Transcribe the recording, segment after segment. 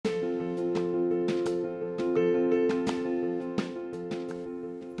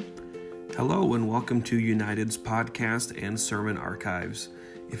Hello and welcome to United's podcast and sermon archives.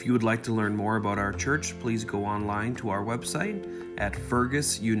 If you would like to learn more about our church, please go online to our website at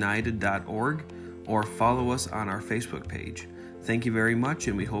fergusunited.org or follow us on our Facebook page. Thank you very much,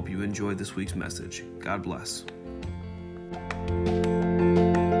 and we hope you enjoy this week's message. God bless.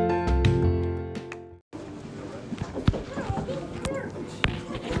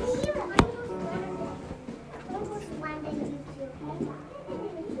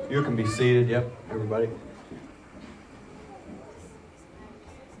 You can be seated, yep, everybody.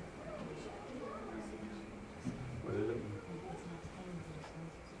 What is it?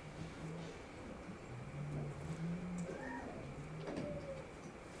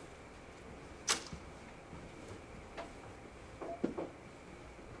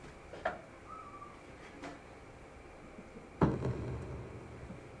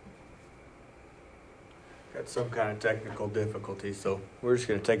 Got some kind of technical difficulty, so we're just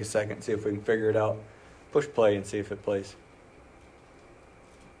going to take a second and see if we can figure it out. Push play and see if it plays.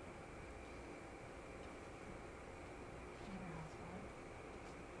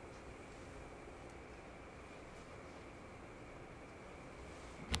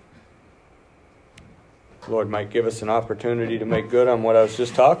 Lord might give us an opportunity to make good on what I was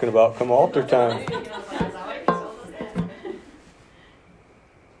just talking about come altar time.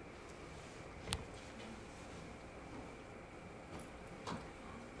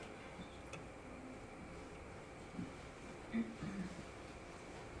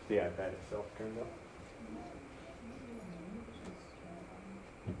 The iPad itself turned up.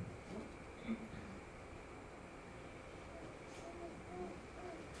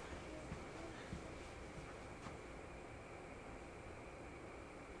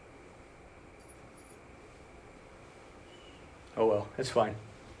 Oh well, it's fine.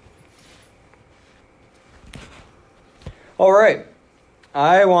 All right.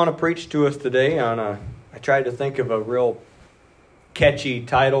 I want to preach to us today on I tried to think of a real catchy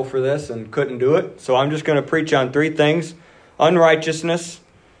title for this and couldn't do it. So I'm just going to preach on three things: unrighteousness,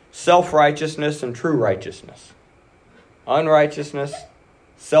 self-righteousness, and true righteousness. Unrighteousness,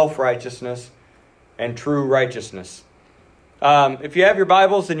 self-righteousness, and true righteousness. If you have your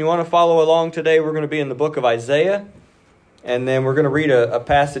Bibles and you want to follow along today, we're going to be in the book of Isaiah. And then we're going to read a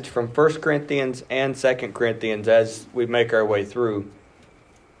passage from 1 Corinthians and 2 Corinthians as we make our way through.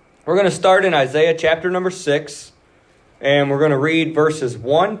 We're going to start in Isaiah chapter number 6. And we're going to read verses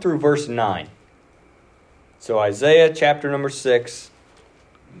 1 through verse 9. So Isaiah chapter number 6,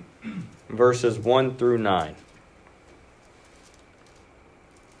 verses 1 through 9.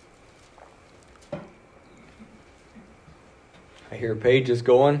 I hear pages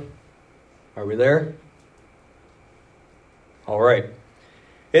going. Are we there? All right.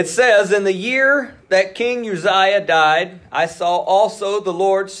 It says, "In the year that King Uzziah died, I saw also the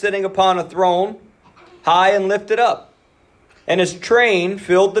Lord sitting upon a throne, high and lifted up, and his train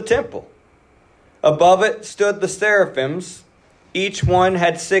filled the temple. Above it stood the seraphims. Each one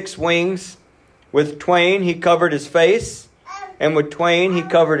had 6 wings. With twain he covered his face, and with twain he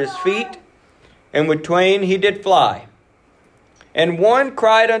covered his feet, and with twain he did fly. And one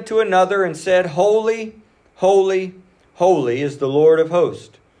cried unto another and said, Holy, holy, holy is the Lord of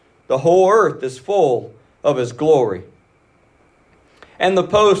hosts. The whole earth is full of his glory. And the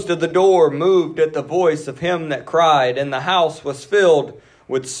post of the door moved at the voice of him that cried, and the house was filled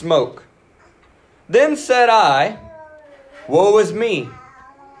with smoke. Then said I, Woe is me,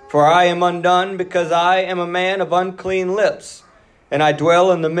 for I am undone, because I am a man of unclean lips, and I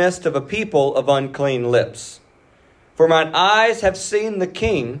dwell in the midst of a people of unclean lips. For mine eyes have seen the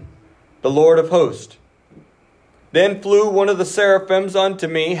King, the Lord of hosts. Then flew one of the seraphims unto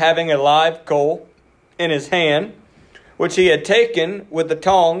me, having a live coal in his hand, which he had taken with the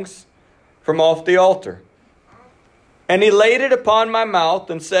tongs from off the altar. And he laid it upon my mouth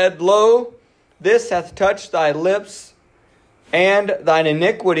and said, Lo, this hath touched thy lips, and thine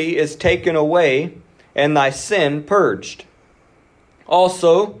iniquity is taken away, and thy sin purged.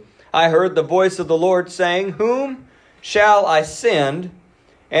 Also I heard the voice of the Lord saying, Whom shall I send,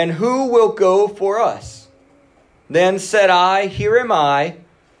 and who will go for us? Then said I, Here am I,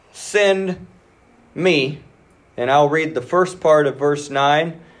 send me. And I'll read the first part of verse 9.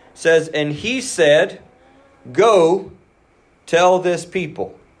 It says, And he said, Go, tell this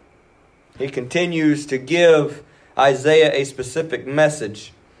people. He continues to give Isaiah a specific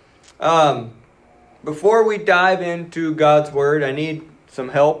message. Before we dive into God's Word, I need some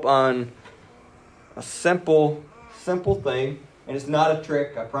help on a simple thing. And it's not a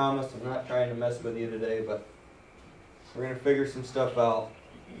trick, I promise. I'm not trying to mess with you today, but we're going to figure some stuff out.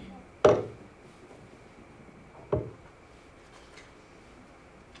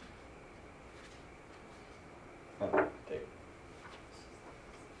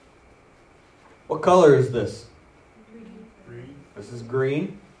 What color is this? Green. This is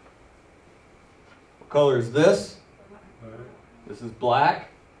green. What color is this? Black. This is black.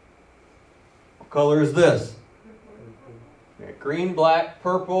 What color is this? Purple. Okay, green, black,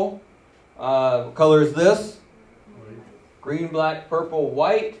 purple. What color is this? White. Green, black, purple,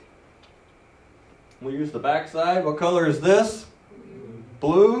 white. We'll use the back side. What color is this?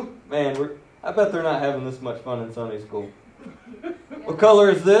 Blue. Man, I bet they're not having this much fun in Sunday school. What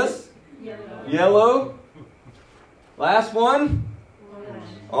color is this? Yellow. Yellow. Last one?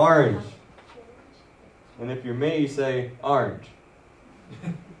 Orange. And if you're me, you say orange.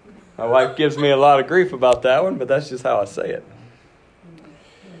 My wife gives me a lot of grief about that one, but that's just how I say it.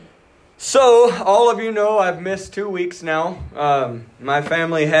 So, all of you know I've missed 2 weeks now. My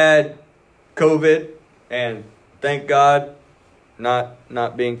family had COVID, and thank God,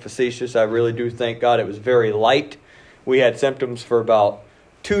 not being facetious, I really do thank God it was very light. We had symptoms for about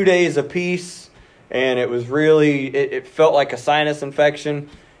 2 days apiece, and it was really, it felt like a sinus infection.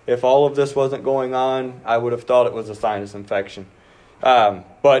 If all of this wasn't going on, I would have thought it was a sinus infection.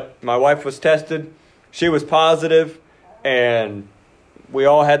 But my wife was tested. She was positive, and we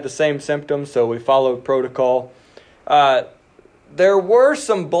all had the same symptoms, so we followed protocol. There were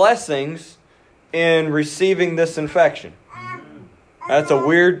some blessings in receiving this infection. That's a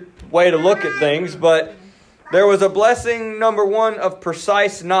weird way to look at things, but there was a blessing, number one, of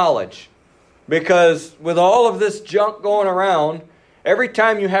precise knowledge. Because with all of this junk going around, every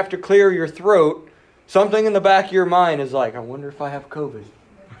time you have to clear your throat, something in the back of your mind is like, I wonder if I have COVID.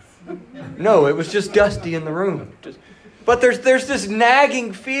 No, it was just dusty in the room. But there's this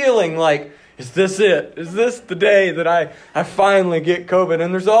nagging feeling like, is this it? Is this the day that I finally get COVID?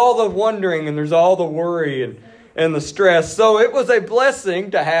 And there's all the wondering and there's all the worry and the stress. So it was a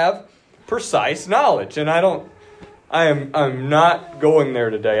blessing to have precise knowledge. And I'm not going there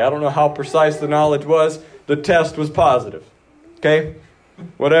today. I don't know how precise the knowledge was. The test was positive. Okay?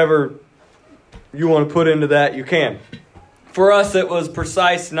 Whatever you want to put into that, you can. For us, it was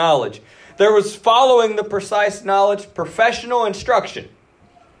precise knowledge. There was, following the precise knowledge, professional instruction.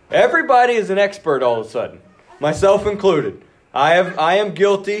 Everybody is an expert all of a sudden, myself included. I am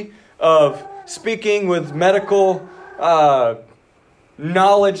guilty of speaking with medical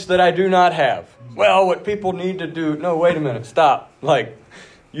knowledge that I do not have. Well, what people need to do... No, wait a minute, stop. Like,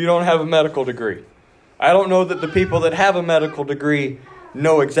 you don't have a medical degree. I don't know that the people that have a medical degree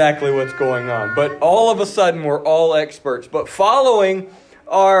know exactly what's going on. But all of a sudden, we're all experts. But following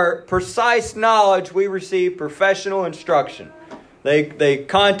our precise knowledge, we received professional instruction. They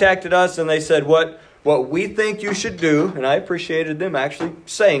contacted us and they said, what we think you should do, and I appreciated them actually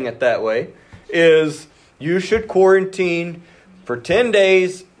saying it that way, is you should quarantine for 10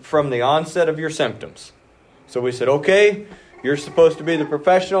 days from the onset of your symptoms. So we said, okay, you're supposed to be the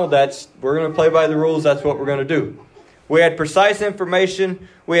professional. We're going to play by the rules. That's what we're going to do. We had precise information.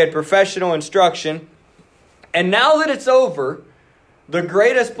 We had professional instruction. And now that it's over, the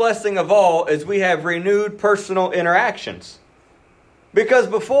greatest blessing of all is we have renewed personal interactions. Because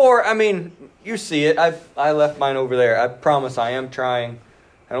before, I mean, you see it. I left mine over there. I promise I am trying.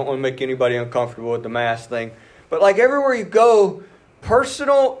 I don't want to make anybody uncomfortable with the mask thing. But like everywhere you go,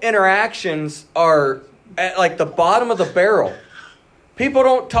 personal interactions are at like the bottom of the barrel. People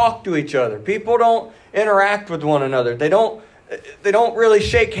don't talk to each other. People don't interact with one another. They don't really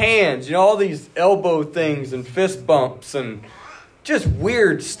shake hands. You know, all these elbow things and fist bumps and just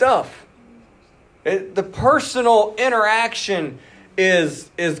weird stuff. The personal interaction is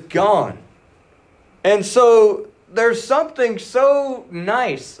gone. And so there's something so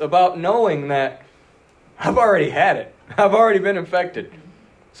nice about knowing that I've already had it. I've already been infected.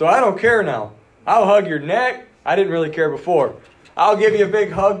 So I don't care now. I'll hug your neck. I didn't really care before. I'll give you a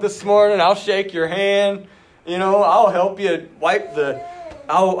big hug this morning. I'll shake your hand. You know, I'll help you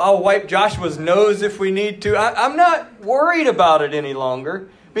I'll wipe Joshua's nose if we need to. I'm not worried about it any longer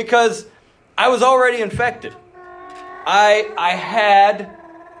because I was already infected. I had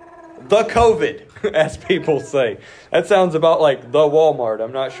the COVID, as people say. That sounds about like the Walmart.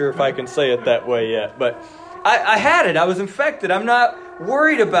 I'm not sure if I can say it that way yet. But I had it. I was infected. I'm not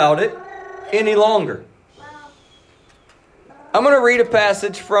worried about it any longer. I'm going to read a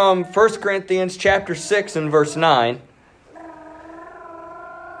passage from 1 Corinthians chapter 6 and verse 9.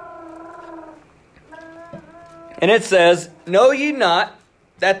 And it says, "Know ye not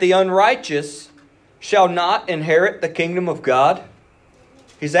that the unrighteous shall not inherit the kingdom of God?"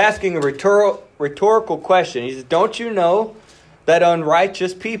 He's asking a rhetorical question. He says, don't you know that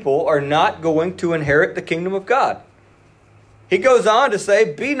unrighteous people are not going to inherit the kingdom of God? He goes on to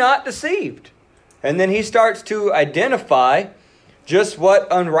say, "Be not deceived." And then he starts to identify just what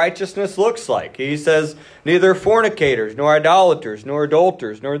unrighteousness looks like. He says, neither fornicators, nor idolaters, nor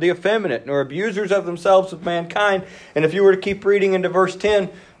adulterers, nor the effeminate, nor abusers of themselves with mankind. And if you were to keep reading into verse 10,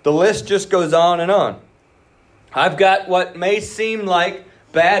 the list just goes on and on. I've got what may seem like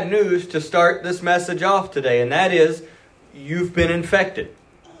bad news to start this message off today, and that is, you've been infected.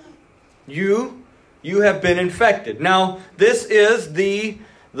 You have been infected. Now, this is the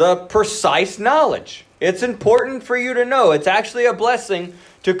precise knowledge. It's important for you to know. It's actually a blessing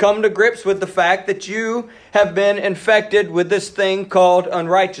to come to grips with the fact that you have been infected with this thing called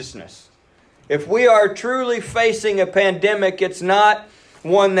unrighteousness. If we are truly facing a pandemic, it's not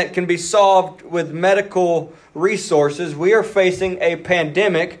one that can be solved with medical resources. We are facing a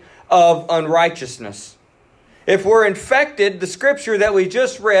pandemic of unrighteousness. If we're infected, the scripture that we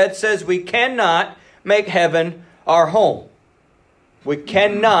just read says we cannot make heaven our home. We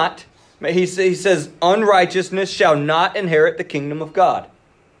cannot. He says, unrighteousness shall not inherit the kingdom of God.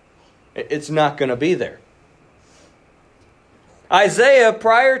 It's not going to be there. Isaiah,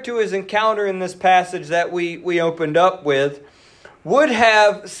 prior to his encounter in this passage that we opened up with, would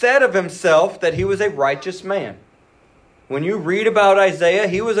have said of himself that he was a righteous man. When you read about Isaiah,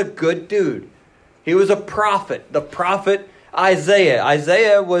 he was a good dude. He was a prophet, the prophet Isaiah.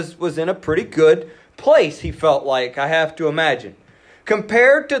 Isaiah was in a pretty good place, he felt like, I have to imagine.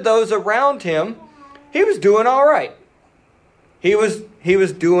 Compared to those around him, he was doing all right. He was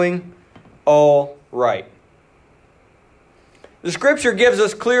doing all right. The scripture gives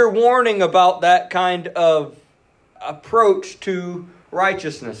us clear warning about that kind of approach to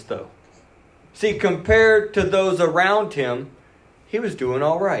righteousness, though. See, compared to those around him, he was doing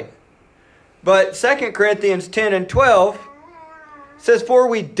all right. But 2 Corinthians 10 and 12 says, for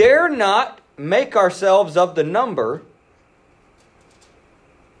we dare not make ourselves of the number,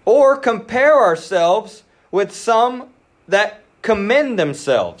 or compare ourselves with some that commend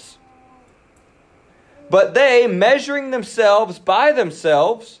themselves. But they, measuring themselves by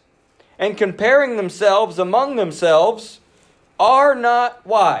themselves, and comparing themselves among themselves, are not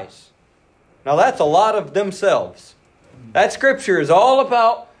wise. Now that's a lot of themselves. That scripture is all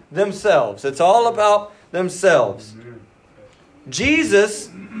about themselves. It's all about themselves. Jesus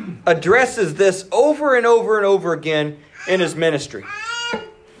addresses this over and over and over again in his ministry.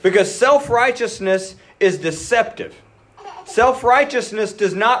 Because self-righteousness is deceptive. Self-righteousness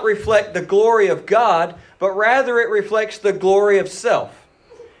does not reflect the glory of God, but rather it reflects the glory of self.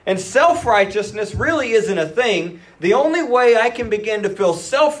 And self-righteousness really isn't a thing. The only way I can begin to feel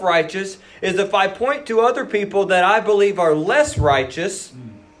self-righteous is if I point to other people that I believe are less righteous,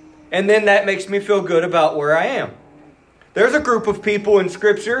 and then that makes me feel good about where I am. There's a group of people in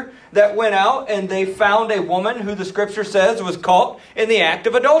Scripture that went out and they found a woman who the Scripture says was caught in the act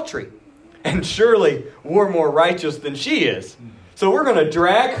of adultery. And surely we're more righteous than she is. So we're going to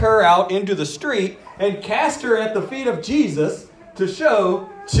drag her out into the street and cast her at the feet of Jesus to show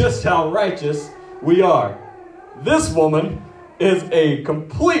just how righteous we are. This woman is a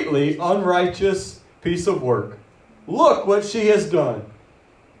completely unrighteous piece of work. Look what she has done.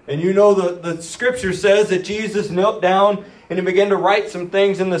 And you know the scripture says that Jesus knelt down and he began to write some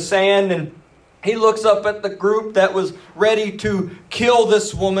things in the sand. And he looks up at the group that was ready to kill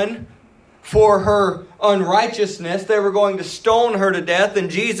this woman for her unrighteousness. They were going to stone her to death. And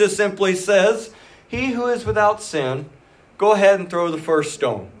Jesus simply says, he who is without sin, go ahead and throw the first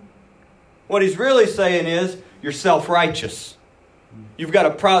stone. What he's really saying is, you're self-righteous. You've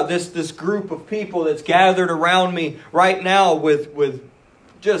got this group of people that's gathered around me right now with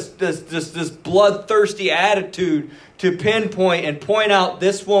just this bloodthirsty attitude to pinpoint and point out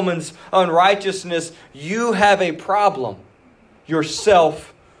this woman's unrighteousness. You have a problem. You're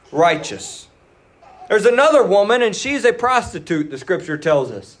self-righteous. There's another woman, and she's a prostitute, the scripture tells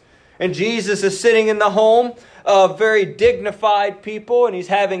us. And Jesus is sitting in the home of very dignified people, and he's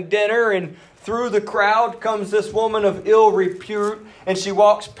having dinner, and through the crowd comes this woman of ill repute, and she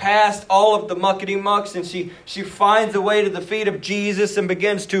walks past all of the muckety-mucks, and she finds a way to the feet of Jesus and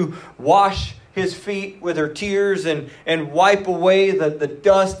begins to wash his feet with her tears and wipe away the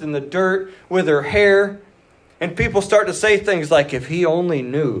dust and the dirt with her hair. And people start to say things like, if he only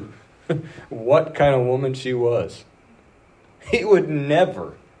knew what kind of woman she was, he would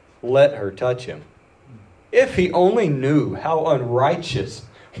never let her touch him. If he only knew how unrighteous.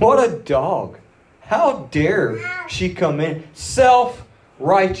 What a dog. How dare she come in?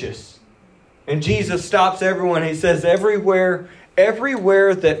 Self-righteous. And Jesus stops everyone. He says, everywhere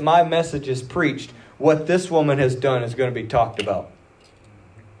that my message is preached, what this woman has done is going to be talked about.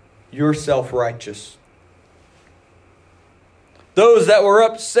 You're self-righteous. Those that were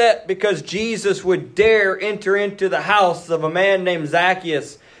upset because Jesus would dare enter into the house of a man named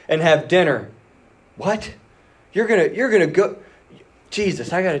Zacchaeus and have dinner. What? You're gonna go?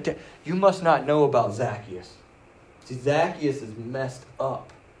 Jesus, I gotta tell you, must not know about Zacchaeus. See, Zacchaeus is messed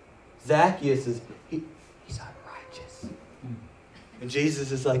up. Zacchaeus is he's unrighteous. And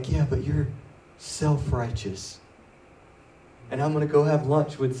Jesus is like, yeah, but you're self-righteous. And I'm gonna go have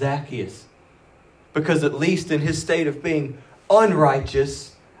lunch with Zacchaeus. Because at least in his state of being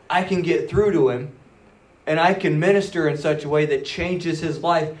unrighteous, I can get through to him and I can minister in such a way that changes his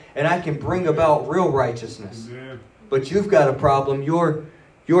life and I can bring about real righteousness. Yeah. But you've got a problem.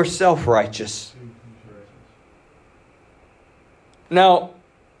 You're self-righteous. Now,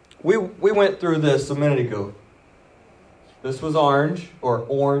 we went through this a minute ago. This was orange.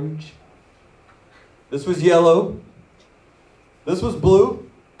 This was yellow. This was blue.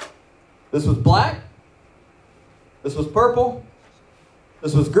 This was black. This was purple.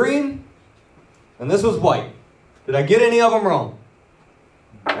 This was green. And this was white. Did I get any of them wrong?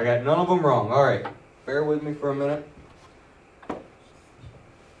 I got none of them wrong. All right. Bear with me for a minute.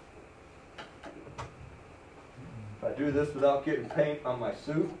 If I do this without getting paint on my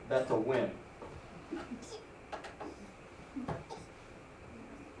suit, that's a win.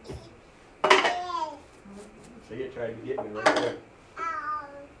 See, it tried to get me right there.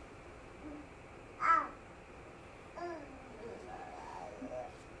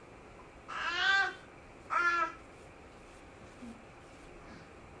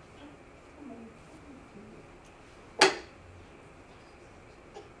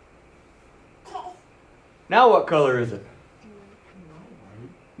 Now what color is it?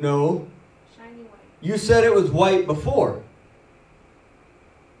 No. Shiny white. You said it was white before.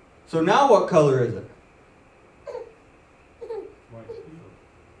 So now what color is it? White.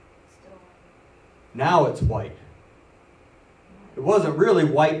 Still white. Now it's white. It wasn't really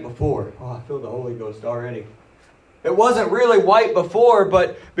white before. Oh, I feel the Holy Ghost already. It wasn't really white before,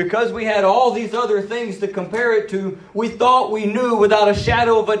 but because we had all these other things to compare it to, we thought we knew without a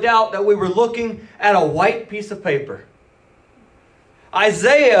shadow of a doubt that we were looking at a white piece of paper.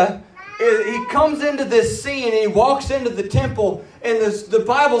 Isaiah, he comes into this scene and he walks into the temple, and the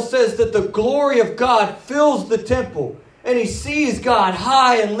Bible says that the glory of God fills the temple. And he sees God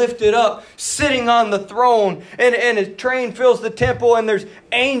high and lifted up, sitting on the throne. And his train fills the temple, and there's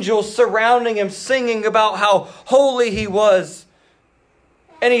angels surrounding him, singing about how holy he was.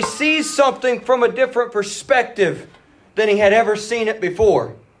 And he sees something from a different perspective than he had ever seen it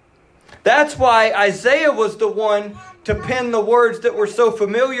before. That's why Isaiah was the one to pen the words that we're so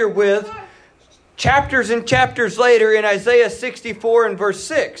familiar with. Chapters and chapters later in Isaiah 64 and verse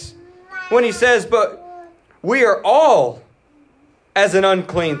 6. When he says, but we are all as an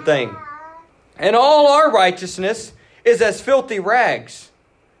unclean thing, and all our righteousness is as filthy rags.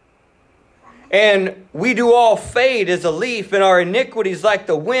 And we do all fade as a leaf, and our iniquities like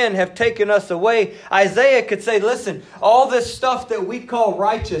the wind have taken us away. Isaiah could say, listen, all this stuff that we call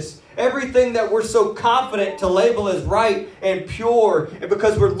righteous, everything that we're so confident to label as right and pure, and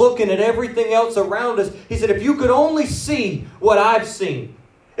because we're looking at everything else around us, he said, if you could only see what I've seen,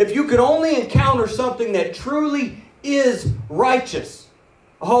 if you could only encounter something that truly is righteous,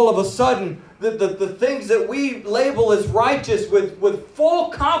 all of a sudden, the things that we label as righteous with full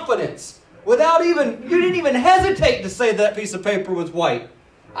confidence, without even, you didn't even hesitate to say that piece of paper was white.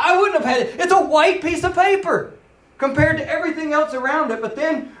 I wouldn't have had it. It's a white piece of paper compared to everything else around it. But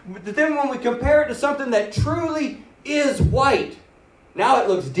then when we compare it to something that truly is white, now it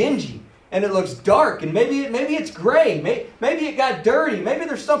looks dingy. And it looks dark, and maybe it's gray. Maybe it got dirty. Maybe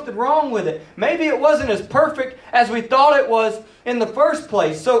there's something wrong with it. Maybe it wasn't as perfect as we thought it was in the first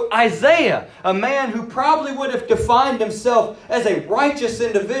place. So Isaiah, a man who probably would have defined himself as a righteous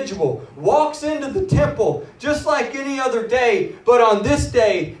individual, walks into the temple just like any other day. But on this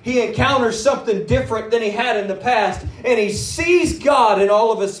day, he encounters something different than he had in the past. And he sees God in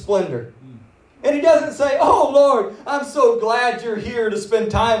all of his splendor. And he doesn't say, oh Lord, I'm so glad you're here to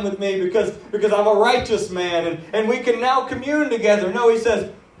spend time with me because I'm a righteous man and we can now commune together. No, he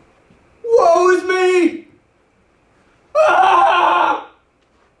says, woe is me! Ah!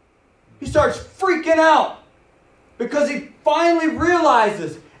 He starts freaking out because he finally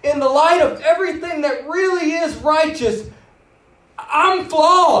realizes, in the light of everything that really is righteous, I'm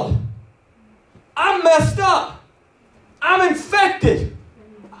flawed. I'm messed up. I'm infected.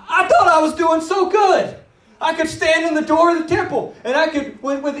 I thought I was doing so good. I could stand in the door of the temple and I could,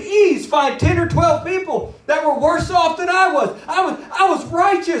 with ease, find 10 or 12 people that were worse off than I was. I was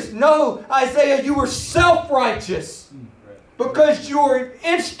righteous. No, Isaiah, you were self-righteous because your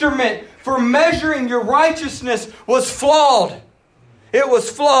instrument for measuring your righteousness was flawed. It was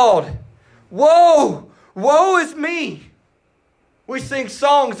flawed. Woe! Woe is me! We sing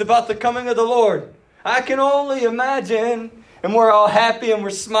songs about the coming of the Lord. I can only imagine. And we're all happy and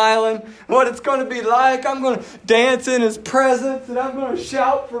we're smiling. What it's going to be like. I'm going to dance in His presence and I'm going to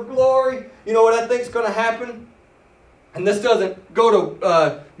shout for glory. You know what I think is going to happen? And this doesn't go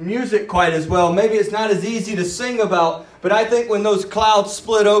to music quite as well. Maybe it's not as easy to sing about. But I think when those clouds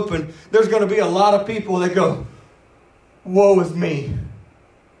split open, there's going to be a lot of people that go, woe is me.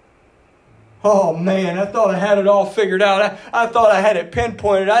 Oh man, I thought I had it all figured out. I thought I had it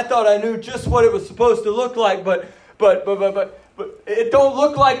pinpointed. I thought I knew just what it was supposed to look like, but it don't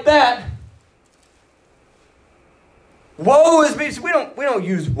look like that. Woe is me. We don't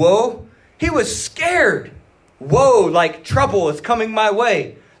use woe. He was scared. Woe, like trouble is coming my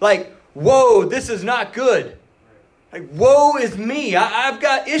way. Like, whoa, this is not good. Like, woe is me. I've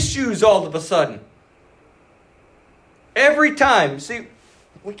got issues all of a sudden. Every time, see,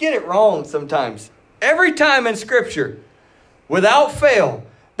 we get it wrong sometimes. Every time in Scripture, without fail,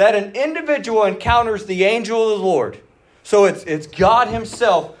 that an individual encounters the angel of the Lord. So it's God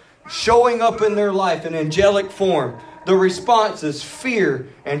Himself showing up in their life in angelic form. The response is fear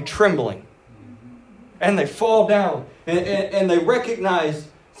and trembling. And they fall down and they recognize,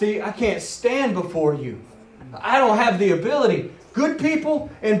 see, I can't stand before you. I don't have the ability. Good people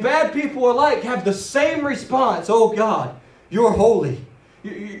and bad people alike have the same response. Oh God, You're holy.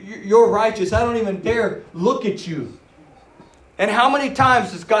 You're righteous. I don't even dare look at You. And how many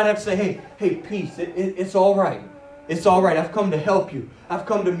times does God have to say, hey, peace, it's all right. It's all right. I've come to help you. I've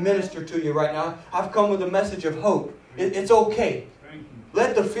come to minister to you right now. I've come with a message of hope. It's okay.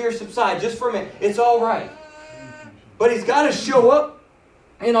 Let the fear subside just for a minute. It's all right. But He's got to show up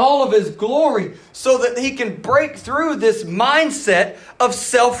in all of His glory so that He can break through this mindset of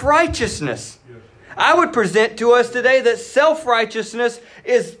self-righteousness. I would present to us today that self-righteousness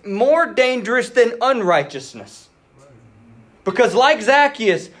is more dangerous than unrighteousness. Because like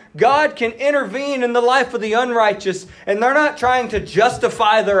Zacchaeus, God can intervene in the life of the unrighteous, and they're not trying to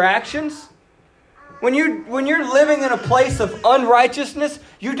justify their actions. When you're living in a place of unrighteousness,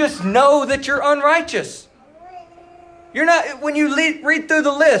 you just know that you're unrighteous. You're not, when you read through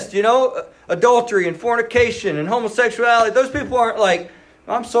the list, adultery and fornication and homosexuality, those people aren't like,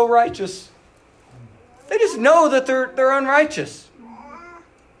 I'm so righteous. They just know that they're unrighteous.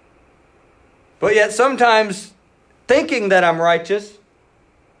 But yet sometimes thinking that I'm righteous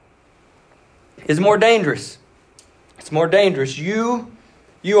is more dangerous. It's more dangerous. You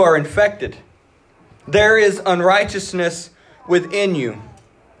are infected. There is unrighteousness within you.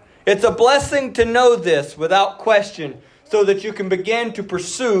 It's a blessing to know this without question so that you can begin to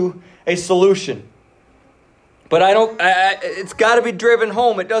pursue a solution. But it's got to be driven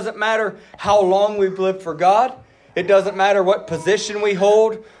home. It doesn't matter how long we've lived for God. It doesn't matter what position we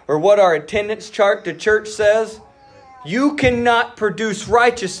hold or what our attendance chart to church says. You cannot produce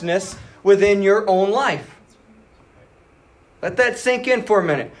righteousness within your own life. Let that sink in for a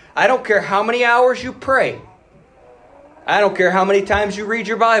minute. I don't care how many hours you pray. I don't care how many times you read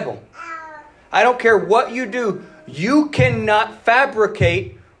your Bible. I don't care what you do. You cannot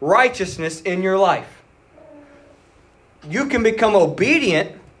fabricate righteousness in your life. You can become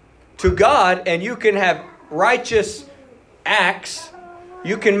obedient to God and you can have righteous acts.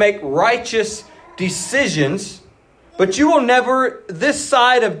 You can make righteous decisions. But you will never, this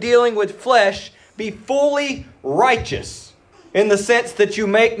side of dealing with flesh, be fully righteous in the sense that you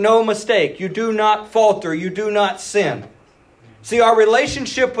make no mistake. You do not falter. You do not sin. See, our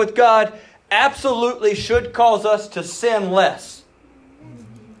relationship with God absolutely should cause us to sin less.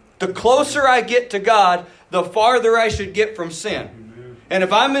 The closer I get to God, the farther I should get from sin. And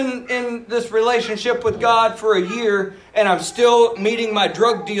if I'm in this relationship with God for a year and I'm still meeting my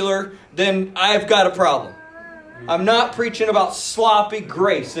drug dealer, then I've got a problem. I'm not preaching about sloppy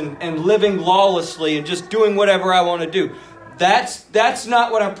grace and living lawlessly and just doing whatever I want to do. That's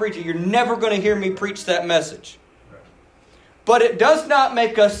not what I'm preaching. You're never going to hear me preach that message. But it does not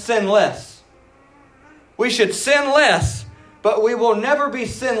make us sin less. We should sin less, but we will never be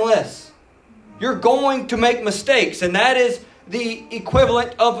sinless. You're going to make mistakes, and that is the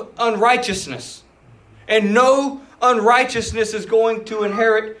equivalent of unrighteousness. And no unrighteousness is going to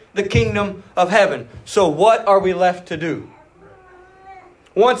inherit the kingdom of heaven. So what are we left to do?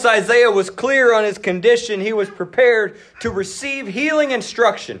 Once Isaiah was clear on his condition, he was prepared to receive healing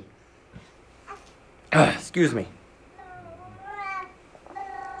instruction. Excuse me.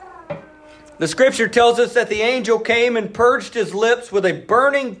 The scripture tells us that the angel came and purged his lips with a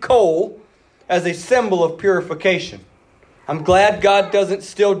burning coal as a symbol of purification. I'm glad God doesn't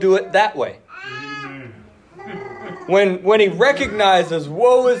still do it that way. Amen. when he recognizes,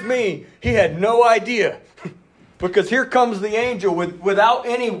 woe is me, he had no idea. Because here comes the angel without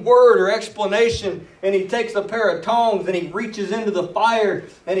any word or explanation, and he takes a pair of tongs and he reaches into the fire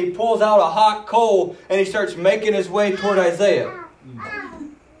and he pulls out a hot coal and he starts making his way toward Isaiah.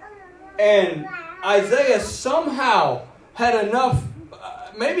 And Isaiah somehow had enough,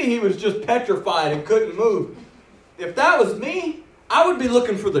 maybe he was just petrified and couldn't move. If that was me, I would be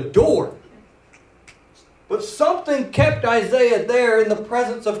looking for the door. But something kept Isaiah there in the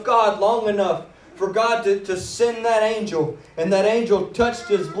presence of God long enough for God to send that angel. And that angel touched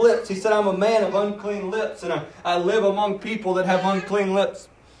his lips. He said, I'm a man of unclean lips, and I live among people that have unclean lips.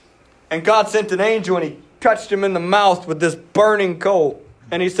 And God sent an angel, and he touched him in the mouth with this burning coal.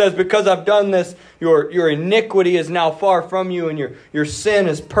 And he says, because I've done this, your iniquity is now far from you, and your sin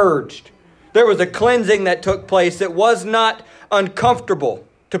is purged. There was a cleansing that took place. It was not uncomfortable,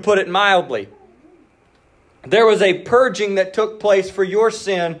 to put it mildly. There was a purging that took place for your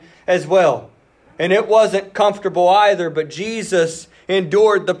sin as well. And it wasn't comfortable either, but Jesus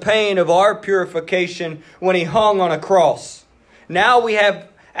endured the pain of our purification when he hung on a cross. Now we have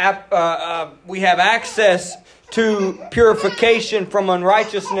access to purification from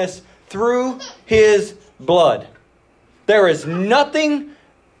unrighteousness through his blood. There is nothing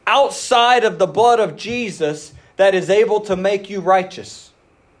outside of the blood of Jesus that is able to make you righteous.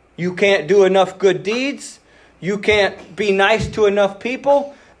 You can't do enough good deeds. You can't be nice to enough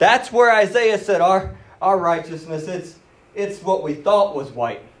people. That's where Isaiah said our righteousness, it's what we thought was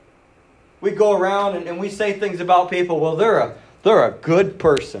white. We go around and we say things about people, well, they're a good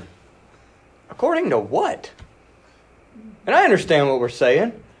person. According to what? And I understand what we're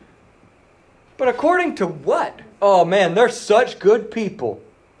saying. But according to what? Oh man, they're such good people.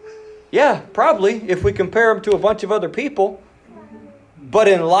 Yeah, probably, if we compare them to a bunch of other people. But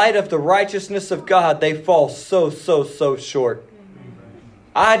in light of the righteousness of God, they fall so short.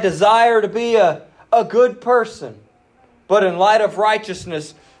 I desire to be a good person. But in light of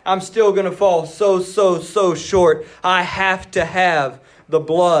righteousness, I'm still going to fall so short. I have to have the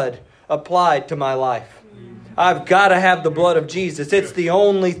blood applied to my life. I've got to have the blood of Jesus. It's the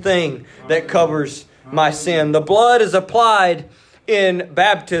only thing that covers my sin. The blood is applied in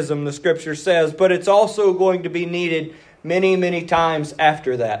baptism, the Scripture says, but it's also going to be needed many times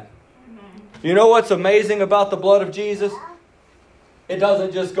after that. You know what's amazing about the blood of Jesus? It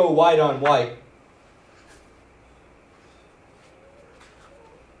doesn't just go white on white.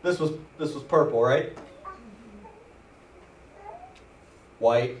 This was purple, right?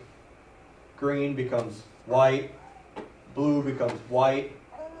 White. Green becomes white. Blue becomes white.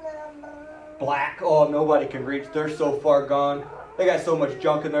 Black. Oh, nobody can reach. They're so far gone. They got so much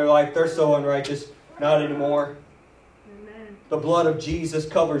junk in their life. They're so unrighteous. Not anymore. Amen. The blood of Jesus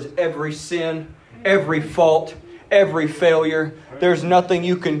covers every sin, every fault, every failure. There's nothing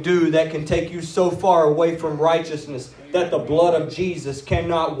you can do that can take you so far away from righteousness that the blood of Jesus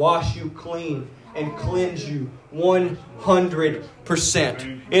cannot wash you clean and cleanse you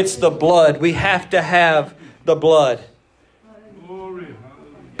 100%. It's the blood. We have to have the blood.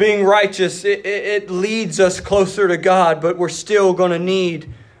 Being righteous, it leads us closer to God, but we're still going to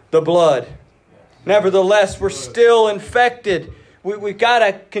need the blood. Nevertheless, we're still infected. We've got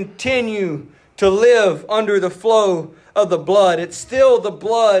to continue to live under the flow of the blood. It's still the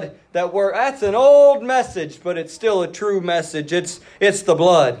blood that that's an old message, but it's still a true message. It's the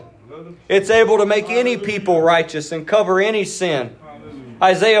blood. It's able to make any people righteous and cover any sin.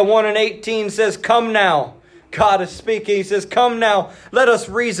 Isaiah 1:18 says, come now. God is speaking. He says, come now, let us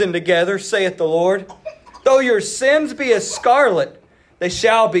reason together, saith the Lord. Though your sins be as scarlet, they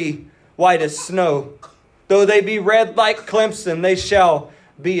shall be white as snow. Though they be red like crimson, they shall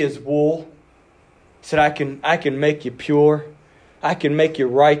be as wool. He said, I can make you pure. I can make you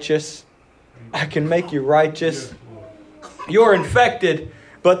righteous. I can make you righteous. You're infected,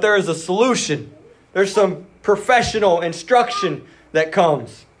 but there is a solution. There's some professional instruction that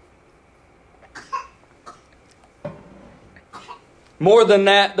comes. More than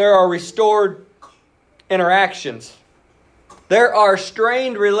that, there are restored interactions. There are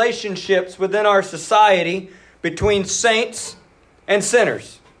strained relationships within our society between saints and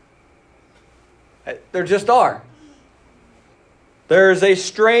sinners. There just are. There is a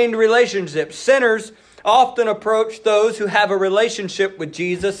strained relationship. Sinners often approach those who have a relationship with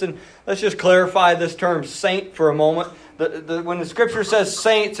Jesus. And let's just clarify this term saint for a moment. When the Scripture says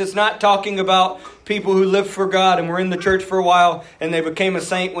saints, it's not talking about people who lived for God and were in the church for a while and they became a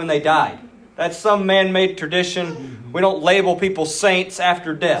saint when they died. That's some man-made tradition. We don't label people saints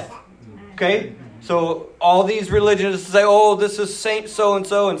after death. Okay? So all these religions say, oh, this is Saint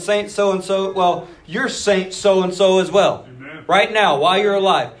so-and-so and Saint so-and-so. Well, you're Saint so-and-so as well. Amen. Right now, while you're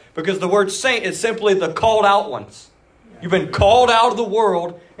alive. Because the word saint is simply the called out ones. You've been called out of the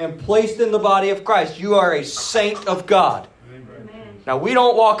world and placed in the body of Christ. You are a saint of God. Amen. Now, we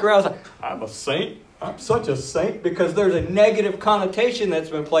don't walk around and say, I'm a saint. I'm such a saint. Because there's a negative connotation that's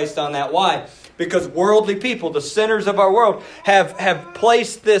been placed on that. Why? Because worldly people, the sinners of our world, have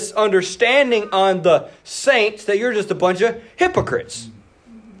placed this understanding on the saints that you're just a bunch of hypocrites.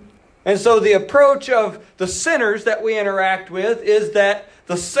 And so the approach of the sinners that we interact with is that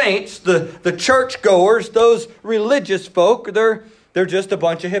the saints, the churchgoers, those religious folk, they're just a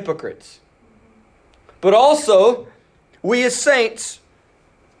bunch of hypocrites. But also, we as saints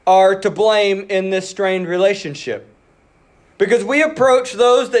are to blame in this strained relationship. Because we approach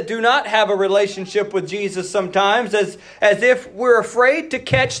those that do not have a relationship with Jesus sometimes as if we're afraid to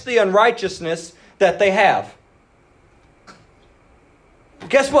catch the unrighteousness that they have.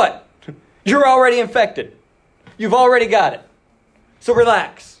 Guess what? You're already infected. You've already got it. So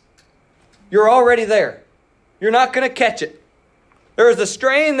relax. You're already there. You're not going to catch it. There is a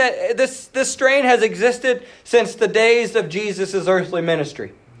strain that this strain has existed since the days of Jesus' earthly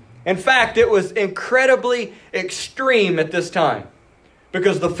ministry. In fact, it was incredibly extreme at this time.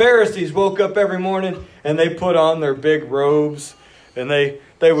 Because the Pharisees woke up every morning and they put on their big robes and they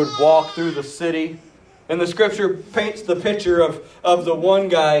would walk through the city. And the scripture paints the picture of the one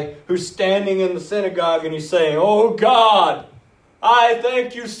guy who's standing in the synagogue and he's saying, oh God, I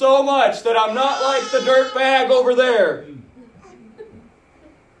thank you so much that I'm not like the dirt bag over there.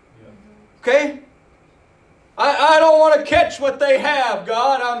 Okay? I don't want to catch what they have,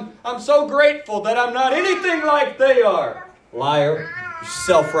 God. I'm so grateful that I'm not anything like they are. Liar. You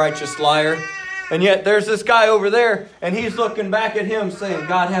self-righteous liar. And yet there's this guy over there and he's looking back at him saying,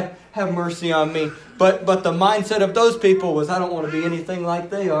 God, have mercy on me. But the mindset of those people was, I don't want to be anything like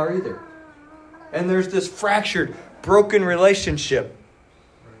they are either. And there's this fractured, broken relationship.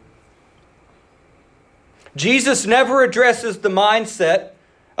 Jesus never addresses the mindset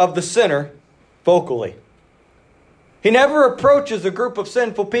of the sinner vocally. He never approaches a group of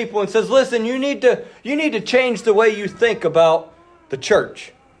sinful people and says, listen, you need to change the way you think about the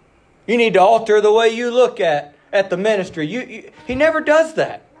church. You need to alter the way you look at the ministry. He never does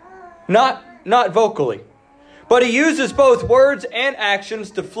that. Not vocally. But he uses both words and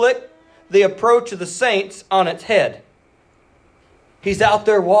actions to flip the approach of the saints on its head. He's out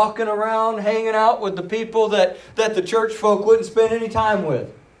there walking around, hanging out with the people that the church folk wouldn't spend any time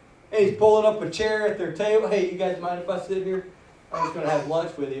with. And he's pulling up a chair at their table. Hey, you guys mind if I sit here? I'm just going to have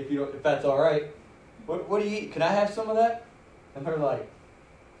lunch with you if that's all right. What do you eat? Can I have some of that? And they're like,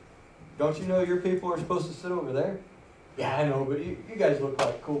 don't you know your people are supposed to sit over there? Yeah, I know, but you guys look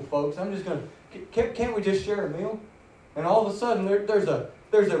like cool folks. I'm just going to, can't we just share a meal? And all of a sudden, there's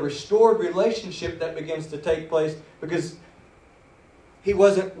a restored relationship that begins to take place because he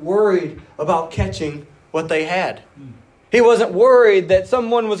wasn't worried about catching what they had. He wasn't worried that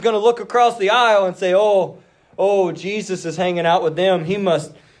someone was going to look across the aisle and say, oh, Jesus is hanging out with them. He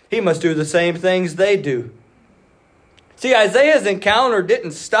must do the same things they do. See, Isaiah's encounter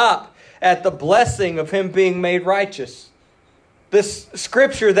didn't stop at the blessing of him being made righteous. This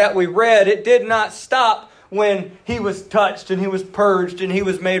scripture that we read, it did not stop when he was touched and he was purged and he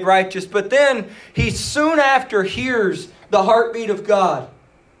was made righteous. But then he soon after hears the heartbeat of God.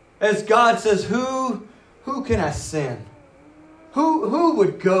 As God says, who can I send? Who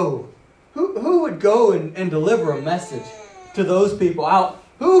would go? Who would go and deliver a message to those people out?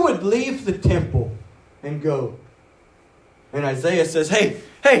 Who would leave the temple and go? And Isaiah says, hey,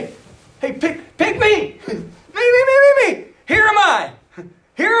 pick me! me! Here am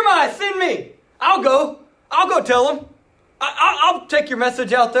I, send me! I'll go tell them. I'll take your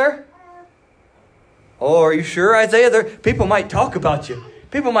message out there. Oh, are you sure, Isaiah? People might talk about you.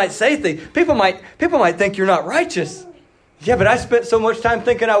 People might say things. People might think you're not righteous. Yeah, but I spent so much time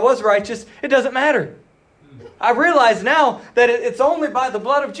thinking I was righteous, it doesn't matter. I realize now that it's only by the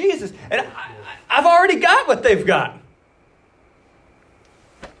blood of Jesus. And I've already got what they've got.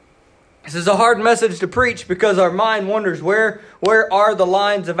 This is a hard message to preach because our mind wonders where are the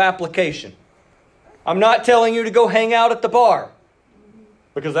lines of application. I'm not telling you to go hang out at the bar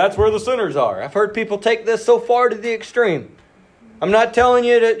because that's where the sinners are. I've heard people take this so far to the extreme. I'm not telling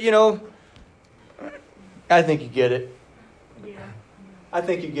you to, I think you get it. Yeah. I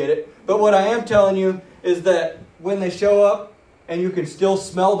think you get it. But what I am telling you is that when they show up and you can still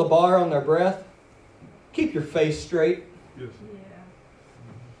smell the bar on their breath, keep your face straight. Yes. Yeah.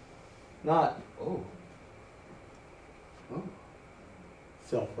 Not,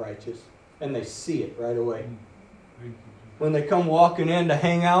 self-righteous. and they see it right away. Thank you. When they come walking in to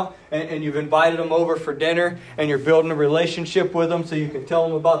hang out and you've invited them over for dinner and you're building a relationship with them so you can tell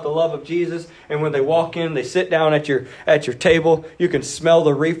them about the love of Jesus. And when they walk in, they sit down at your table, you can smell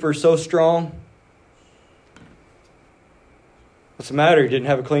the reefer so strong. What's the matter? You didn't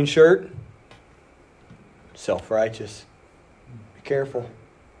have a clean shirt? Self-righteous. Be careful.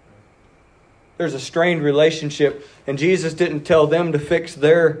 There's a strained relationship, and Jesus didn't tell them to fix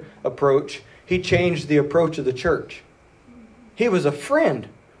their approach. He changed the approach of the church. He was a friend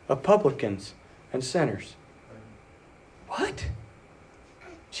of publicans and sinners. What?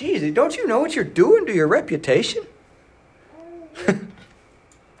 Jeez, don't you know what you're doing to your reputation?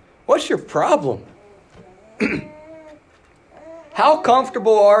 What's your problem? How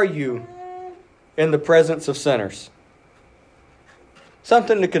comfortable are you in the presence of sinners?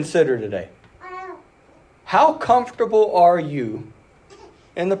 Something to consider today. How comfortable are you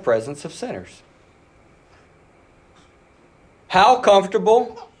in the presence of sinners? How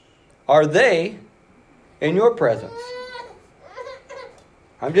comfortable are they in your presence?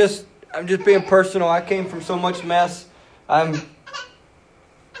 I'm just being personal. I came from so much mess. I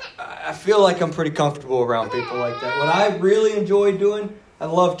feel like I'm pretty comfortable around people like that. What I really enjoy doing, I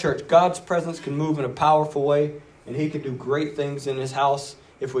love church. God's presence can move in a powerful way, and He can do great things in His house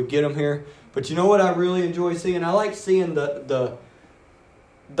if we get Him here. But you know what I really enjoy seeing? I like seeing the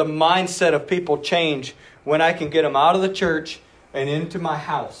mindset of people change when I can get them out of the church and into my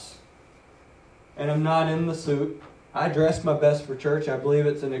house. And I'm not in the suit. I dress my best for church. I believe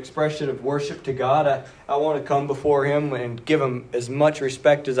it's an expression of worship to God. I want to come before Him and give Him as much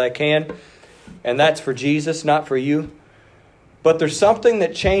respect as I can. And that's for Jesus, not for you. But there's something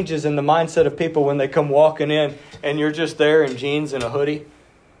that changes in the mindset of people when they come walking in and you're just there in jeans and a hoodie.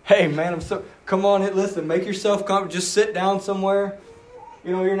 Hey, man, come on, listen, make yourself comfortable. Just sit down somewhere.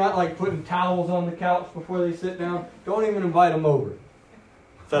 You know, you're not like putting towels on the couch before they sit down. Don't even invite them over,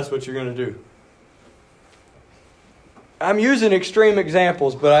 if that's what you're going to do. I'm using extreme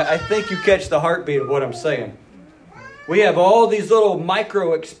examples, but I think you catch the heartbeat of what I'm saying. We have all these little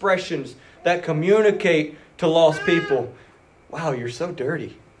micro expressions that communicate to lost people. Wow, you're so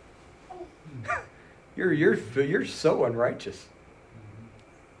dirty. You're so unrighteous.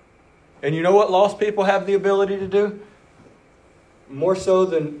 And you know what lost people have the ability to do? More so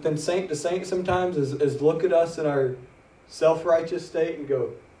than saint to saint sometimes is look at us in our self-righteous state and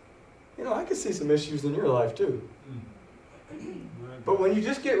go, you know, I can see some issues in your life too. But when you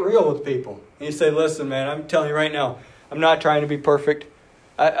just get real with people and you say, listen, man, I'm telling you right now, I'm not trying to be perfect.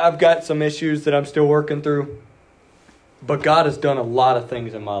 I've got some issues that I'm still working through. But God has done a lot of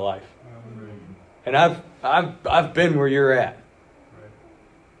things in my life. And I've been where you're at.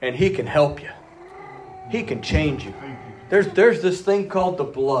 And He can help you. He can change you. There's this thing called the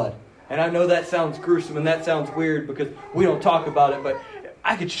blood. And I know that sounds gruesome and that sounds weird because we don't talk about it, but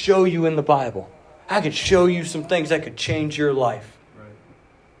I could show you in the Bible. I could show you some things that could change your life.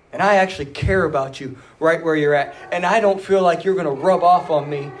 And I actually care about you right where you're at. And I don't feel like you're going to rub off on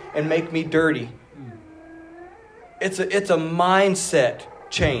me and make me dirty. It's a mindset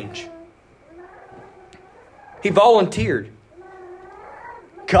change. He volunteered.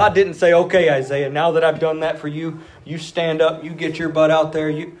 God didn't say, okay, Isaiah, now that I've done that for you, you stand up, you get your butt out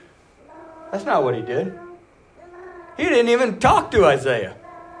there. That's not what He did. He didn't even talk to Isaiah.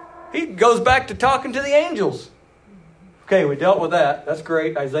 He goes back to talking to the angels. Okay, we dealt with that. That's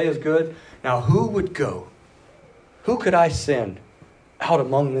great. Isaiah's good. Now, who would go? Who could I send out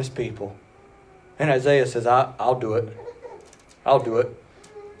among this people? And Isaiah says, I'll do it. I'll do it.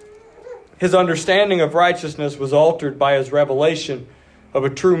 His understanding of righteousness was altered by his revelation of a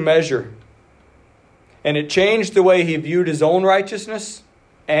true measure. And it changed the way he viewed his own righteousness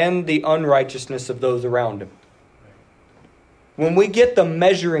and the unrighteousness of those around him. When we get the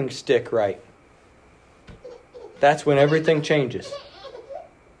measuring stick right, that's when everything changes.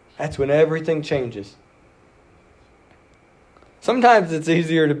 That's when everything changes. Sometimes it's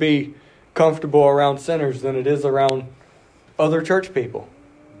easier to be comfortable around sinners than it is around other church people.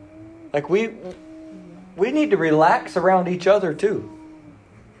 Like we need to relax around each other too.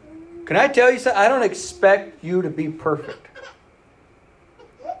 Can I tell you something? I don't expect you to be perfect.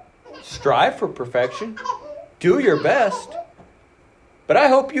 Strive for perfection. Do your best. But I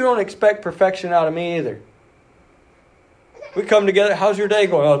hope you don't expect perfection out of me either. We come together. How's your day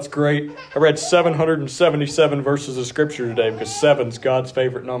going? Oh, it's great. I read 777 verses of Scripture today because 7's God's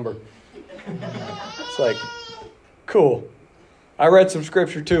favorite number. It's like, cool. I read some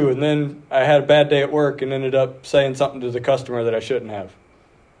Scripture too, and then I had a bad day at work and ended up saying something to the customer that I shouldn't have.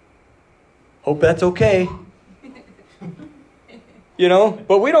 Hope that's okay. You know,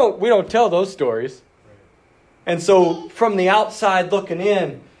 but we don't tell those stories. And so from the outside looking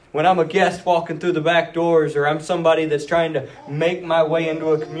in, when I'm a guest walking through the back doors, or I'm somebody that's trying to make my way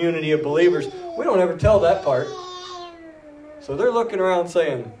into a community of believers, we don't ever tell that part. So they're looking around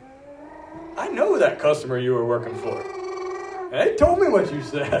saying, I know that customer you were working for. They told me what you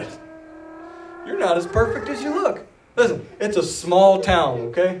said. You're not as perfect as you look. Listen, it's a small town,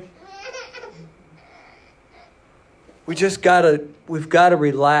 okay? We've got to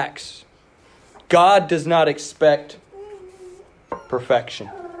relax. God does not expect perfection.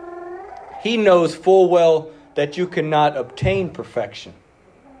 He knows full well that you cannot obtain perfection.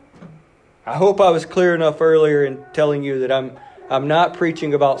 I hope I was clear enough earlier in telling you that I'm not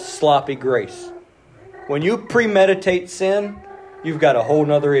preaching about sloppy grace. When you premeditate sin, you've got a whole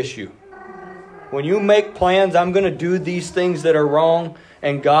nother issue. When you make plans, I'm going to do these things that are wrong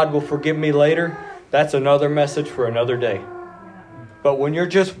and God will forgive me later, that's another message for another day. But when you're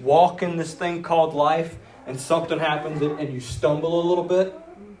just walking this thing called life and something happens and you stumble a little bit,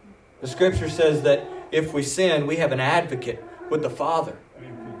 the scripture says that if we sin, we have an advocate with the Father.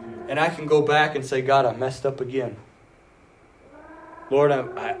 And I can go back and say, God, I messed up again. Lord,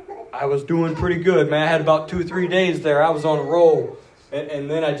 I was doing pretty good, man. I had about 2-3 days there. I was on a roll. And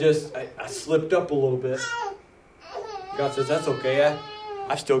then I slipped up a little bit. God says, that's okay.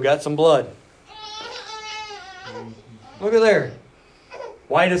 I've still got some blood. Look at there.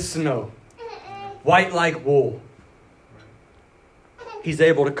 White as snow. White like wool. He's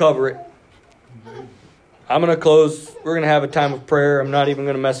able to cover it. I'm going to close. We're going to have a time of prayer. I'm not even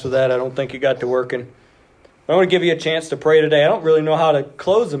going to mess with that. I don't think you got to working. I want to give you a chance to pray today. I don't really know how to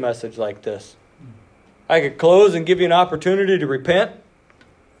close a message like this. I could close and give you an opportunity to repent.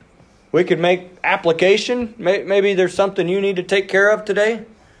 We could make application. Maybe there's something you need to take care of today.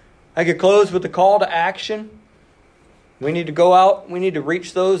 I could close with a call to action. We need to go out. We need to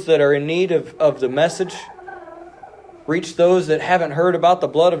reach those that are in need of the message. Reach those that haven't heard about the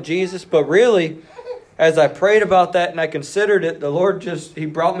blood of Jesus. But really, as I prayed about that and I considered it, the Lord He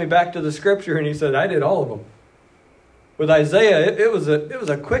brought me back to the scripture and He said, I did all of them. With Isaiah, it was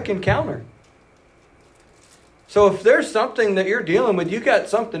a quick encounter. So if there's something that you're dealing with, you got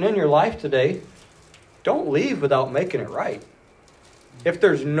something in your life today, don't leave without making it right. If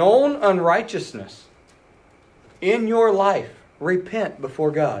there's known unrighteousness in your life, repent before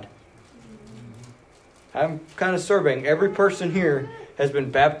God. I'm kind of surveying. Every person here has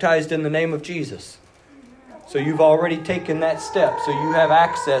been baptized in the name of Jesus. So you've already taken that step. So you have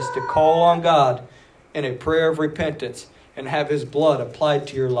access to call on God in a prayer of repentance and have His blood applied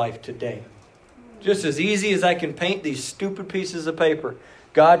to your life today. Just as easy as I can paint these stupid pieces of paper,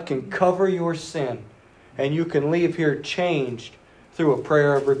 God can cover your sin and you can leave here changed through a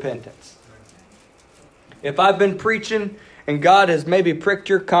prayer of repentance. If I've been preaching and God has maybe pricked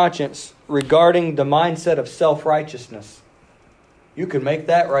your conscience regarding the mindset of self-righteousness, you can make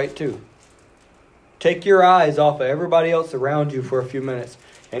that right too. Take your eyes off of everybody else around you for a few minutes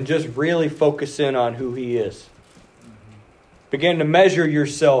and just really focus in on who He is. Begin to measure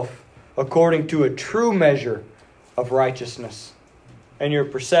yourself according to a true measure of righteousness, and your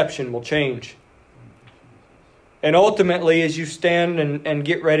perception will change. And ultimately, as you stand and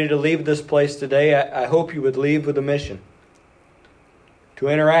get ready to leave this place today, I hope you would leave with a mission. To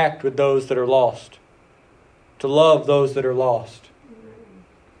interact with those that are lost. To love those that are lost.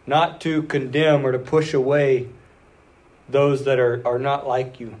 Not to condemn or to push away those that are not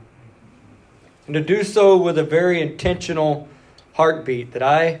like you. And to do so with a very intentional heartbeat that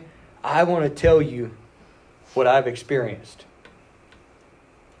I want to tell you what I've experienced.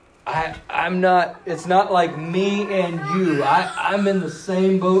 It's not like me and you. I'm in the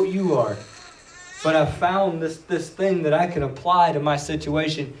same boat you are. But I've found this thing that I can apply to my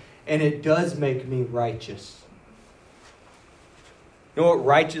situation, and it does make me righteous. You know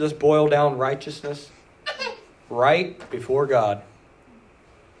what let's boil down righteousness? Right before God.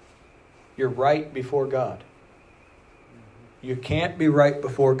 You're right before God. You can't be right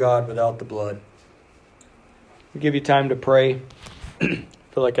before God without the blood. I'll give you time to pray. I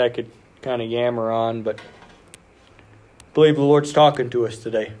feel like I could kind of yammer on, but I believe the Lord's talking to us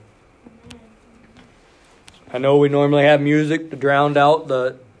today. I know we normally have music to drown out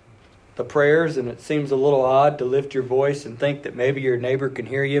the prayers, and it seems a little odd to lift your voice and think that maybe your neighbor can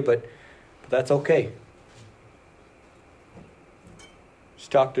hear you, but that's okay.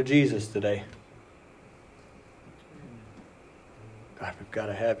 Just talk to Jesus today. God, we've got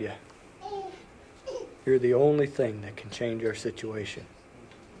to have you. You're the only thing that can change our situation.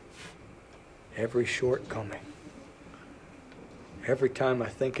 Every shortcoming. Every time I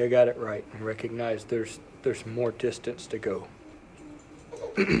think I got it right and recognize there's more distance to go.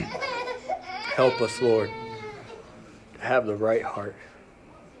 Help us, Lord, to have the right heart.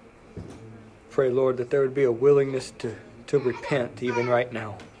 Pray, Lord, that there would be a willingness to repent even right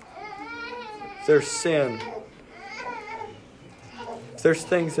now. If there's sin, if there's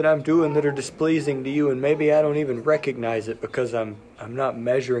things that I'm doing that are displeasing to you and maybe I don't even recognize it because I'm not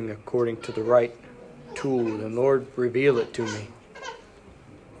measuring according to the right tool, then Lord, reveal it to me.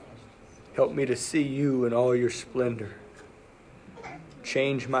 Help me to see you in all your splendor.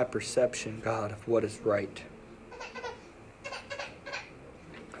 Change my perception, God, of what is right.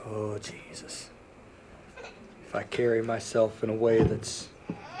 Oh, Jesus. If I carry myself in a way that's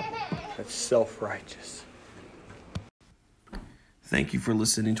self-righteous. Thank you for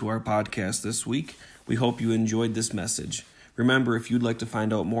listening to our podcast this week. We hope you enjoyed this message. Remember, if you'd like to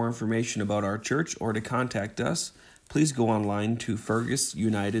find out more information about our church or to contact us, please go online to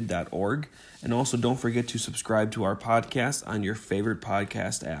fergusunited.org. And also don't forget to subscribe to our podcast on your favorite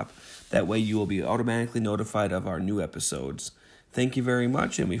podcast app. That way you will be automatically notified of our new episodes. Thank you very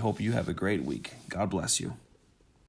much, and we hope you have a great week. God bless you.